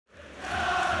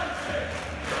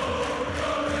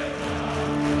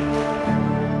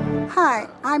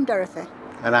I'm Dorothy.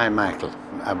 And I'm Michael.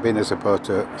 I've been a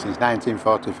supporter since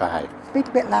 1945. Speak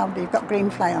a bit louder, you've got green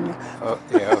fly on you. Oh,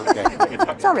 yeah, okay.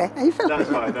 Sorry, are you filming? That's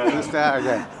fine, no, Let's start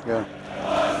again. Go on.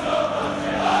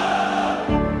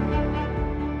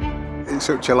 It's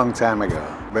such a long time ago,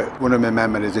 but one of my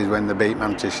memories is when they beat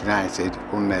Manchester United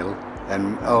 1-0,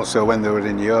 and also when they were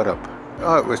in Europe.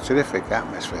 Oh, it was a terrific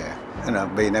atmosphere, and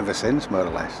I've been ever since, more or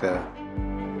less. So.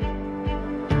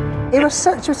 He was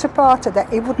such a supporter that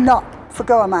he would not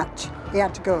forgo a match. He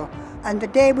had to go. And the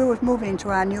day we were moving into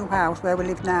our new house where we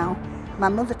live now, my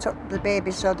mother took the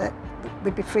baby so that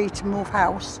we'd be free to move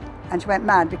house, and she went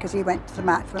mad because he went to the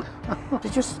match. He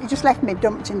just left me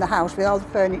dumped in the house with all the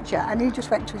furniture, and he just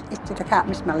went to Italy. I can't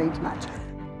miss my Leeds match.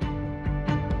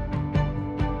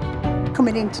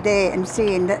 Coming in today and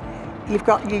seeing that you've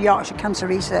got your Yorkshire Cancer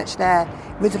Research there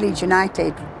with Leeds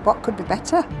United, what could be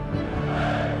better?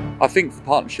 I think the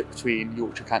partnership between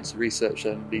Yorkshire Cancer Research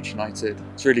and Leeds United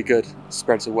is really good. It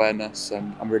spreads awareness,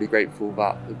 and I'm really grateful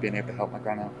that we've been able to help my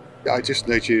gran out. I just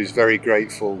know she was very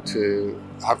grateful to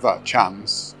have that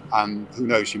chance, and who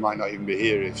knows, she might not even be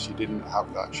here if she didn't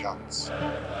have that chance.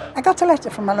 I got a letter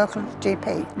from my local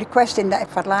GP requesting that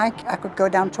if I'd like, I could go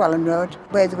down to Elland Road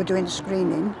where they were doing the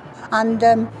screening. And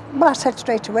well, I said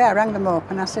straight away, I rang them up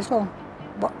and I said, well,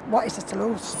 what is there to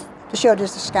lose? They showed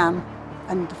us the scan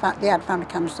and the fact they had found a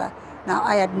cancer. Now,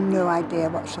 I had no idea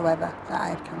whatsoever that I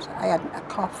had cancer. I had a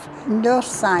cough, no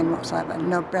sign whatsoever,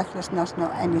 no breathlessness, no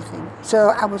anything. So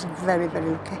I was very, very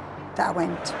lucky that I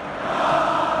went.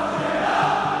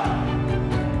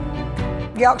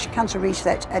 Yorkshire Cancer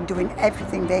Research are doing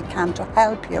everything they can to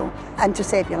help you and to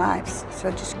save your lives.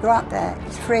 So just go out there,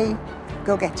 it's free,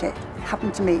 go get it.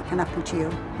 Happen to me can happen to you.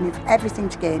 And you've everything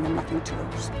to gain and nothing to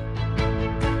lose.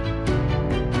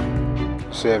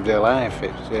 Saved her life,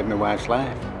 it saved my wife's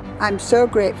life. I'm so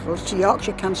grateful to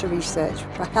Yorkshire Cancer Research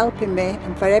for helping me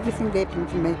and for everything they've done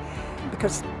for me,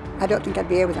 because I don't think I'd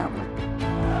be here without them.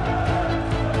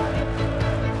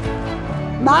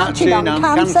 Marching on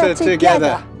cancer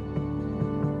together.